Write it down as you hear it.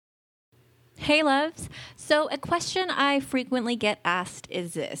Hey loves. So a question I frequently get asked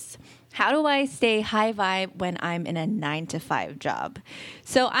is this: how do I stay high vibe when I'm in a 9-to-5 job?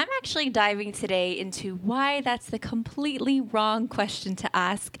 So I'm actually diving today into why that's the completely wrong question to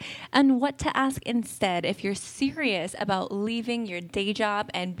ask and what to ask instead if you're serious about leaving your day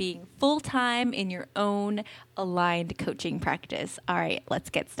job and being full-time in your own aligned coaching practice. All right, let's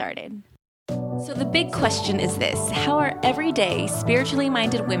get started. So the big question is this: how are everyday, spiritually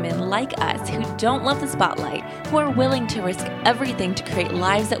minded women like us who don't love the spotlight, who are willing to risk everything to create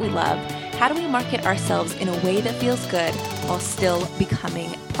lives that we love, how do we market ourselves in a way that feels good while still becoming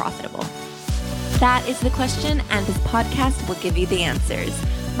profitable? That is the question, and this podcast will give you the answers.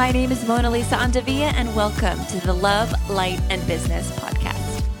 My name is Mona Lisa Andavia, and welcome to the Love, Light, and Business podcast.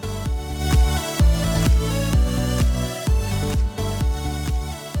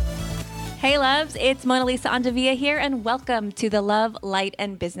 Hey loves, it's Mona Lisa Andavia here, and welcome to the Love, Light,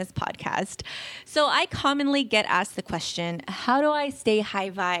 and Business podcast. So I commonly get asked the question, how do I stay high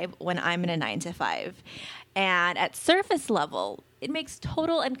vibe when I'm in a 9-to-5? And at surface level, it makes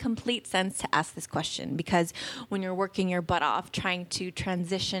total and complete sense to ask this question because when you're working your butt off trying to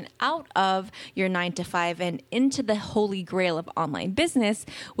transition out of your 9-to-5 and into the holy grail of online business,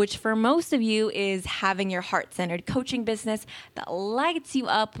 which for most of you is having your heart-centered coaching business that lights you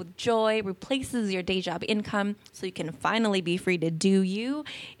up with joy, replaces your day job income so you can finally be free to do you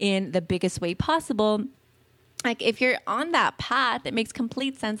in the biggest way possible. Like if you're on that path, it makes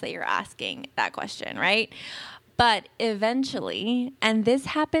complete sense that you're asking that question, right? But eventually, and this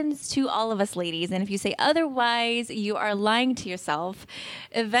happens to all of us ladies, and if you say otherwise, you are lying to yourself.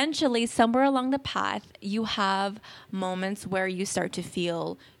 Eventually, somewhere along the path, you have moments where you start to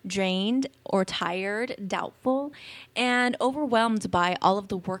feel drained or tired, doubtful, and overwhelmed by all of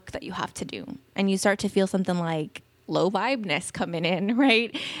the work that you have to do. And you start to feel something like low vibeness coming in,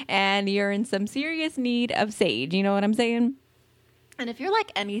 right? And you're in some serious need of sage. You know what I'm saying? And if you're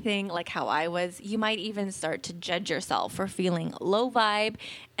like anything like how I was, you might even start to judge yourself for feeling low vibe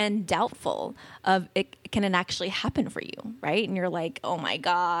and doubtful of can it actually happen for you, right? And you're like, oh my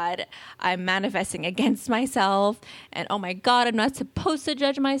God, I'm manifesting against myself. And oh my God, I'm not supposed to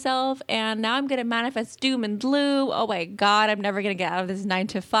judge myself. And now I'm going to manifest doom and gloom. Oh my God, I'm never going to get out of this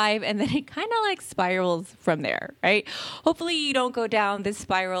 9-to-5. And then it kind of like spirals from there, right? Hopefully you don't go down this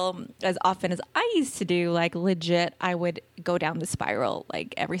spiral as often as I used to do. Like legit, I would go down the spiral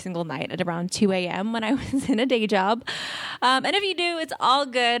like every single night at around 2 a.m. when I was in a day job. And if you do, it's all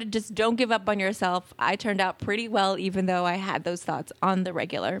good. Just don't give up on yourself. I turned out pretty well, even though I had those thoughts on the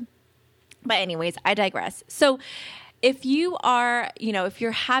regular. But anyways, I digress. So if you are, if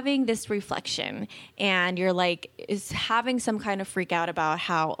you're having this reflection and you're like, is having some kind of freak out about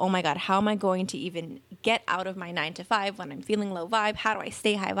how, oh my God, how am I going to even get out of my 9-to-5 when I'm feeling low vibe? How do I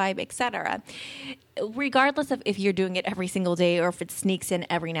stay high vibe, etc.? Regardless of if you're doing it every single day or if it sneaks in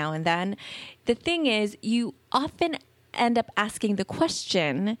every now and then, the thing is you often end up asking the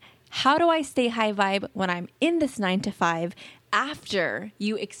question, how do I stay high vibe when I'm in this 9-to-5 after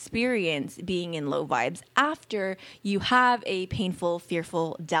you experience being in low vibes, after you have a painful,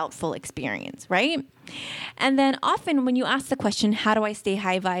 fearful, doubtful experience, right? And then often when you ask the question, how do I stay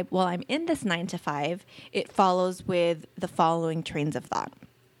high vibe while I'm in this 9-to-5, it follows with the following trains of thought.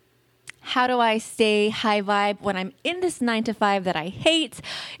 How do I stay high vibe when I'm in this 9-to-5 that I hate?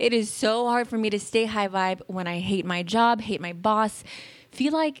 It is so hard for me to stay high vibe when I hate my job, hate my boss,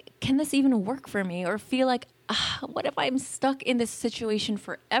 feel like, can this even work for me? Or feel like, what if I'm stuck in this situation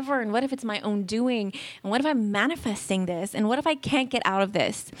forever? And what if it's my own doing? And what if I'm manifesting this? And what if I can't get out of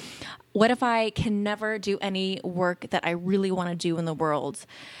this? What if I can never do any work that I really want to do in the world?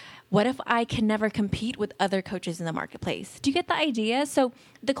 What if I can never compete with other coaches in the marketplace? Do you get the idea? So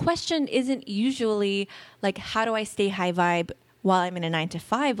the question isn't usually like, how do I stay high vibe while I'm in a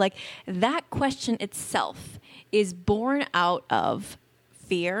 9-to-5? Like that question itself is born out of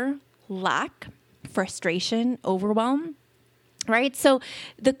fear, lack, frustration, overwhelm, right? So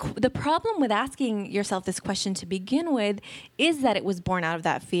the problem with asking yourself this question to begin with is that it was born out of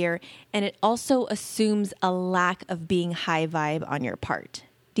that fear, and it also assumes a lack of being high vibe on your part.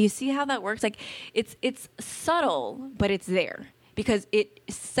 Do you see how that works? Like it's subtle, but it's there because it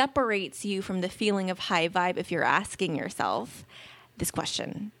separates you from the feeling of high vibe if you're asking yourself this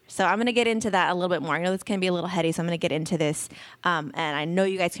question. So I'm going to get into that a little bit more. I know this can be a little heady, so I'm going to get into this. And I know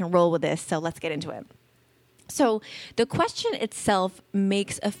you guys can roll with this, so let's get into it. So the question itself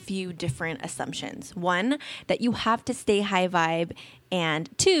makes a few different assumptions. One, that you have to stay high vibe. And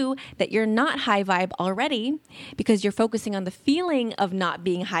two, that you're not high vibe already because you're focusing on the feeling of not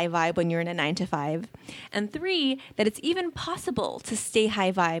being high vibe when you're in a 9 to 5. And three, that it's even possible to stay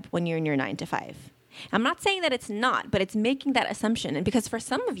high vibe when you're in your 9 to 5. I'm not saying that it's not, but it's making that assumption. And because for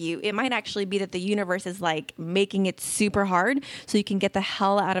some of you, it might actually be that the universe is like making it super hard so you can get the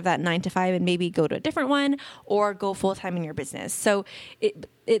hell out of that 9 to 5 and maybe go to a different one or go full time in your business. So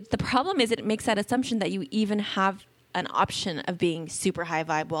the problem is it makes that assumption that you even have an option of being super high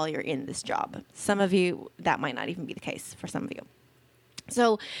vibe while you're in this job. Some of you, that might not even be the case for some of you.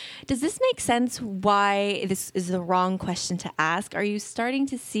 So does this make sense why this is the wrong question to ask? Are you starting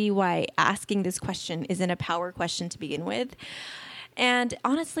to see why asking this question isn't a power question to begin with? And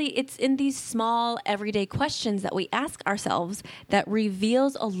honestly, it's in these small everyday questions that we ask ourselves that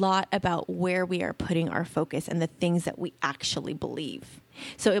reveals a lot about where we are putting our focus and the things that we actually believe.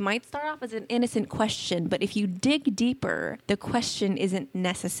 So it might start off as an innocent question, but if you dig deeper, the question isn't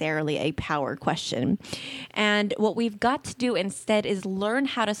necessarily a power question. And what we've got to do instead is learn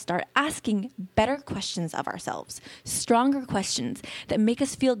how to start asking better questions of ourselves, stronger questions that make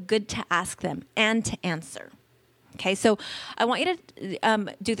us feel good to ask them and to answer. Okay, so I want you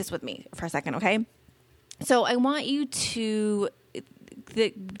to do this with me for a second, okay? So I want you to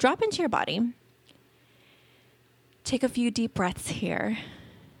drop into your body. Take a few deep breaths here.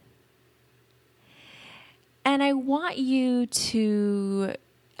 And I want you to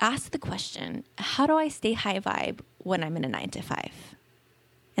ask the question, how do I stay high vibe when I'm in a 9 to 5?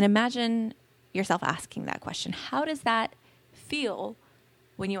 And imagine yourself asking that question. How does that feel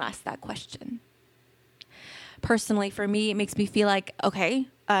when you ask that question? Personally, for me, it makes me feel like, okay,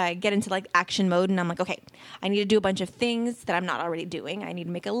 I get into like action mode and I'm like, okay, I need to do a bunch of things that I'm not already doing. I need to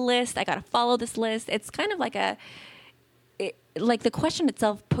make a list. I got to follow this list. It's kind of like like the question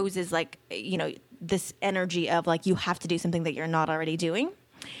itself poses like, this energy of like, you have to do something that you're not already doing.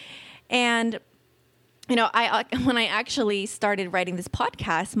 And, when I actually started writing this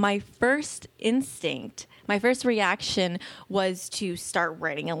podcast, my first reaction was to start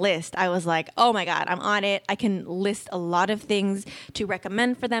writing a list. I was like, oh my God, I'm on it. I can list a lot of things to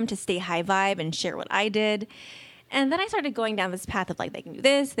recommend for them to stay high vibe and share what I did. And then I started going down this path of like, they can do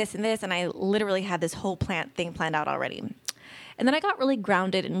this, this, and this. And I literally had this whole thing planned out already. And then I got really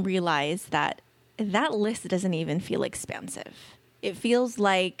grounded and realized that list doesn't even feel expansive. It feels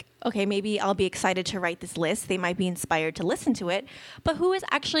like, okay, maybe I'll be excited to write this list. They might be inspired to listen to it. But who is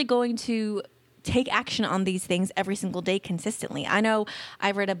actually going to take action on these things every single day consistently? I know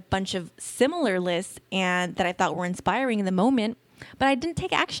I've read a bunch of similar lists and that I thought were inspiring in the moment, but I didn't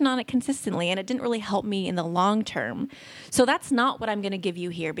take action on it consistently, and it didn't really help me in the long term. So that's not what I'm going to give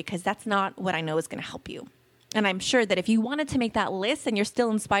you here, because that's not what I know is going to help you. And I'm sure that if you wanted to make that list and you're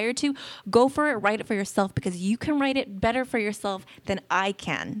still inspired to, go for it, write it for yourself, because you can write it better for yourself than I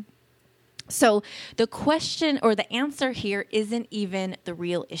can. So the question or the answer here isn't even the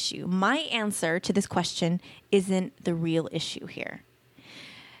real issue. My answer to this question isn't the real issue here.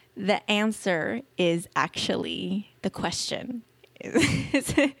 The answer is actually the question.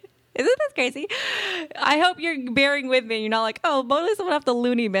 Isn't this crazy? I hope you're bearing with me. You're not like, oh, Mona Lisa went off the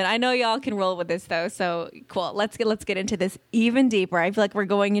loony bin. I know y'all can roll with this though. So cool. Let's get into this even deeper. I feel like we're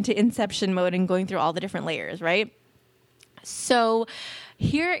going into inception mode and going through all the different layers, right? So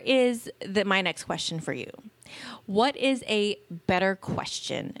here is my next question for you. What is a better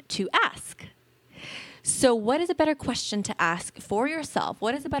question to ask? So what is a better question to ask for yourself?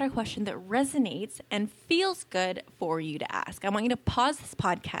 What is a better question that resonates and feels good for you to ask? I want you to pause this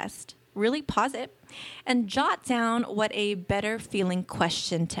podcast, really pause it, and jot down what a better feeling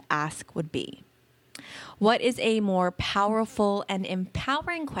question to ask would be. What is a more powerful and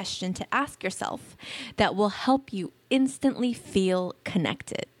empowering question to ask yourself that will help you instantly feel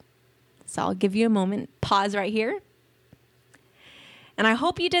connected? So I'll give you a moment. Pause right here. And I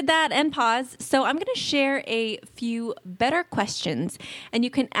hope you did that and pause. So I'm going to share a few better questions, and you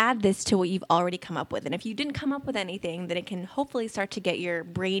can add this to what you've already come up with. And if you didn't come up with anything, then it can hopefully start to get your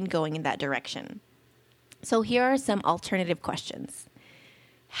brain going in that direction. So here are some alternative questions.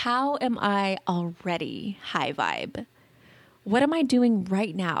 How am I already high vibe? What am I doing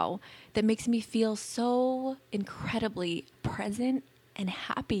right now that makes me feel so incredibly present and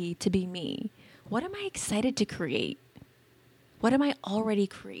happy to be me? What am I excited to create? What am I already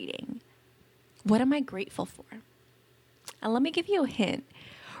creating? What am I grateful for? And let me give you a hint.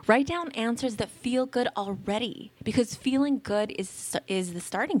 Write down answers that feel good already, because feeling good is the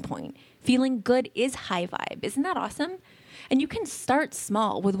starting point. Feeling good is high vibe. Isn't that awesome? And you can start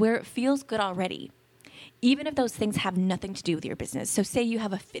small with where it feels good already. even if those things have nothing to do with your business. So say you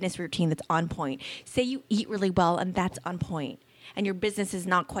have a fitness routine that's on point. Say you eat really well and that's on point, and your business is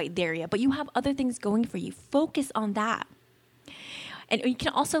not quite there yet, but you have other things going for you. Focus on that. And you can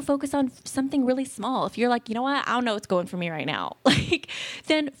also focus on something really small. If you're like, you know what, I don't know what's going for me right now,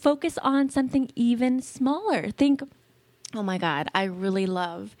 then focus on something even smaller. Think, oh my God, I really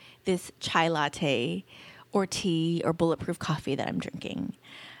love this chai latte or tea or bulletproof coffee that I'm drinking.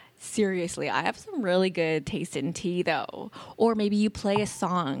 Seriously, I have some really good taste in tea though. Or maybe you play a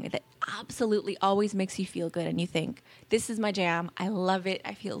song that absolutely always makes you feel good and you think, this is my jam. I love it.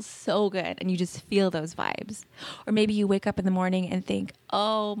 I feel so good. And you just feel those vibes. Or maybe you wake up in the morning and think,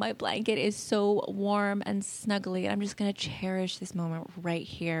 oh, my blanket is so warm and snuggly. And I'm just going to cherish this moment right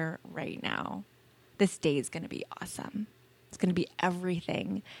here, right now. This day is going to be awesome. It's going to be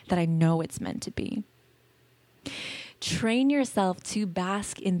everything that I know it's meant to be. Train yourself to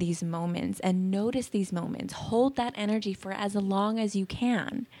bask in these moments and notice these moments. Hold that energy for as long as you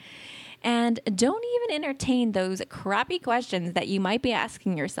can. And don't even entertain those crappy questions that you might be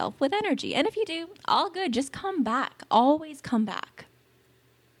asking yourself with energy. And if you do, all good. Just come back. Always come back.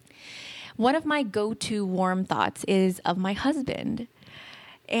 One of my go-to warm thoughts is of my husband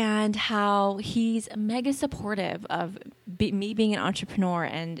and how he's mega supportive of me being an entrepreneur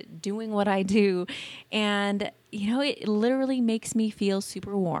and doing what I do. And, it literally makes me feel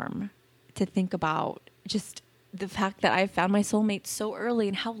super warm to think about just the fact that I found my soulmate so early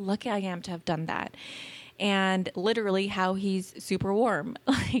and how lucky I am to have done that. And literally how he's super warm.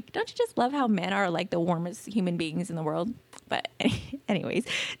 Don't you just love how men are like the warmest human beings in the world? But anyways,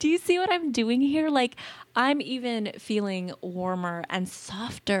 do you see what I'm doing here? I'm even feeling warmer and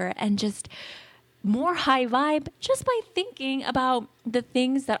softer and just more high vibe just by thinking about the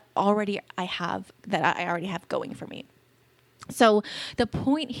things that I already have going for me. So the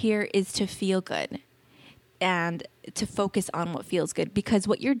point here is to feel good and to focus on what feels good, because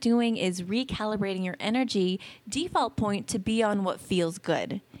what you're doing is recalibrating your energy default point to be on what feels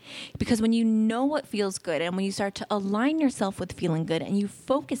good. Because when you know what feels good and when you start to align yourself with feeling good and you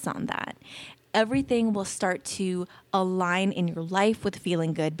focus on that, everything will start to align in your life with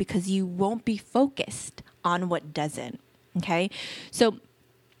feeling good because you won't be focused on what doesn't. Okay? So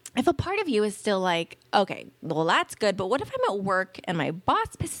if a part of you is still like, okay, well, that's good, but what if I'm at work and my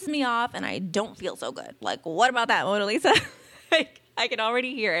boss pisses me off and I don't feel so good? What about that, Mona Lisa? I can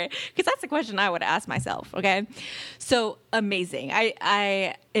already hear it, because that's the question I would ask myself, okay? So amazing.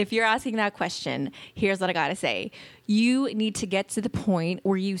 If you're asking that question, here's what I got to say. You need to get to the point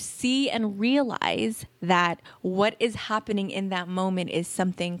where you see and realize that what is happening in that moment is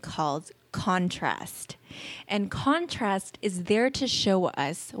something called contrast. And contrast is there to show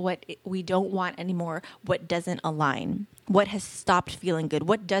us what we don't want anymore, what doesn't align, what has stopped feeling good,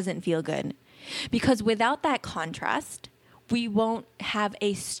 what doesn't feel good. Because without that contrast, we won't have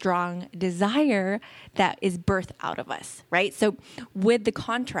a strong desire that is birthed out of us, right? So with the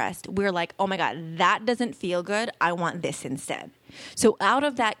contrast, we're like, oh my God, that doesn't feel good. I want this instead. So out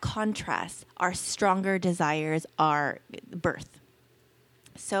of that contrast, our stronger desires are birthed.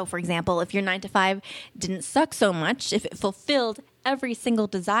 So for example, if your 9 to 5 didn't suck so much, if it fulfilled every single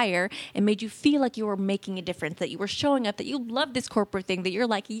desire and made you feel like you were making a difference, that you were showing up, that you love this corporate thing, that you're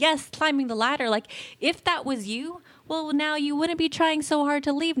like, yes, climbing the ladder. If that was you, well, now you wouldn't be trying so hard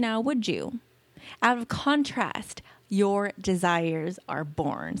to leave now, would you? Out of contrast, your desires are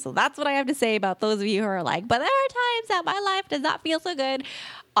born. So that's what I have to say about those of you who are like, but there are times that my life does not feel so good.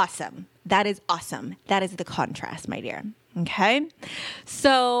 Awesome. That is awesome. That is the contrast, my dear. Okay.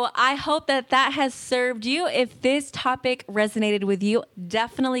 So I hope that has served you. If this topic resonated with you,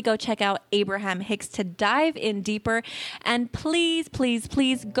 definitely go check out Abraham Hicks to dive in deeper. And please, please,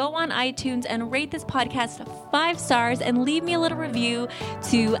 please go on iTunes and rate this podcast 5 stars and leave me a little review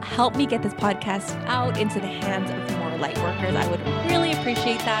to help me get this podcast out into the hands of more light workers. I would really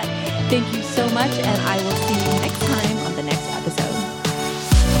appreciate that. Thank you so much. And I will see you next time on the next